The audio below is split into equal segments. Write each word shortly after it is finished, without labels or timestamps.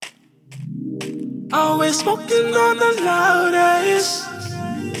Always smoking on the loudest,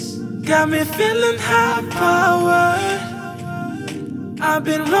 got me feeling high powered. I've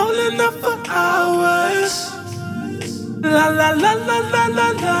been rolling up for hours. La la la la la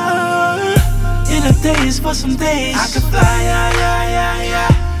la la. In a daze for some days, I can fly, yeah, yeah, yeah,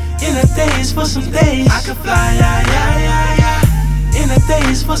 yeah. In a daze for some days, I can fly, yeah, yeah, yeah, yeah. In a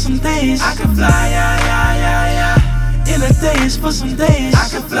daze for some days, I can fly, yeah, yeah, yeah, yeah. In a daze for some days, I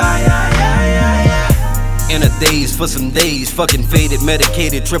can fly, yeah, yeah, yeah, yeah. In a daze for some days, fucking faded,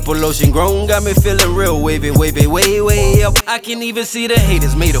 medicated, triple ocean grown, got me feeling real wavy, wavy, way, way up. I can even see the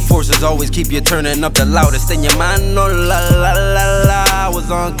haters, made of forces always keep you turning up the loudest in your mind. Oh la la la la, I was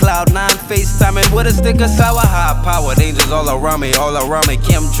on cloud nine, FaceTiming with a stick of sour, high powered angels all around me,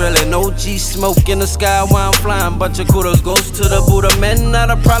 chemtrailing, OG smoke in the sky while I'm flying. Bunch of kudos goes to the Buddha, man, not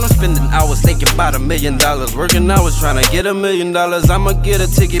a problem. Spending hours thinking about $1 million, working hours trying to get $1 million. I'ma get a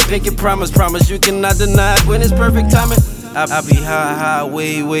ticket, pinky promise, promise you cannot deny it when it's perfect timing. I be high, high,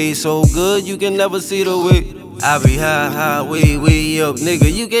 way, way so good you can never see the way. I be high, high, way, way up,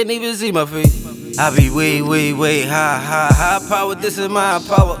 nigga, you can't even see my face. I be way, way, way high, high, high power, this is my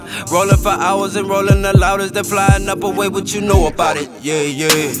power. Rolling for hours and rolling the loudest, they're flying up away, what you know about it, yeah,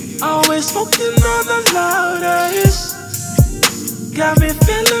 yeah. Always smoking on the loudest, got me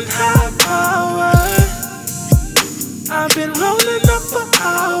feeling high powered. I've been rolling up for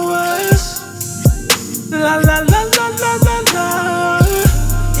hours. La la la la la la la.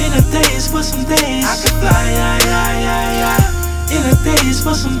 In a daze for some days, I can fly, yeah, yeah, yeah, yeah. In a daze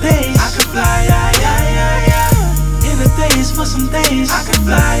for some days, I can fly, yeah, yeah, yeah, yeah. In a daze for some days, I can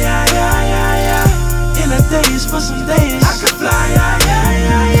fly, yeah, yeah, yeah, yeah. In a daze for some days, I can fly, yeah, yeah,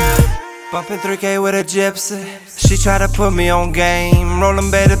 yeah, yeah. Bumping 3K with a gypsy, she try to put me on game.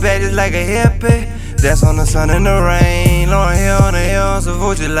 Rolling better just like a hippie. Dance on the sun and the rain, Lauren Hill on the hills of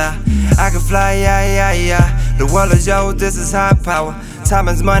Ujala. I can fly, yeah, yeah, yeah. The world is yours, this is high power. Time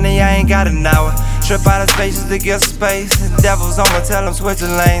is money, I ain't got an hour. Trip out of spaces to get space. The devil's on me, tell him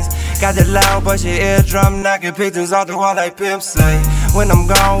switching lanes. Got it loud, but your eardrum knocking pictures off the wall like pimp say. When I'm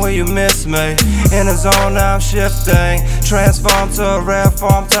gone, will you miss me? In the zone, now I'm shifting. Transform to a rare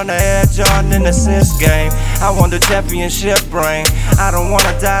form, turn the Air Jordan in the assist game. I want the championship ring. I don't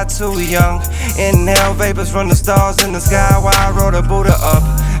wanna die too young. Inhale vapors from the stars in the sky while I roll the Buddha up.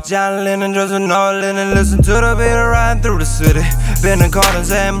 John Lennon dressing all in and listen to the beat riding through the city. Bending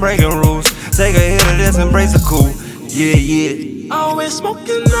corners and breaking rules. Take a hit of this, embrace the cool. Yeah, yeah. Always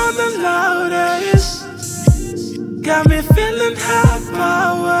smoking on the loudest, got me feeling high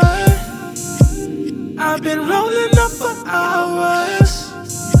powered. I've been rolling up for hours.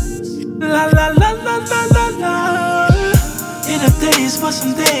 La la la la la la la. In a daze for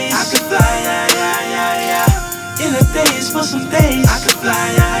some days, I can fly, yeah, yeah, yeah, yeah. In a daze for some days, I can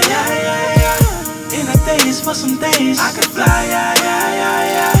fly, yeah.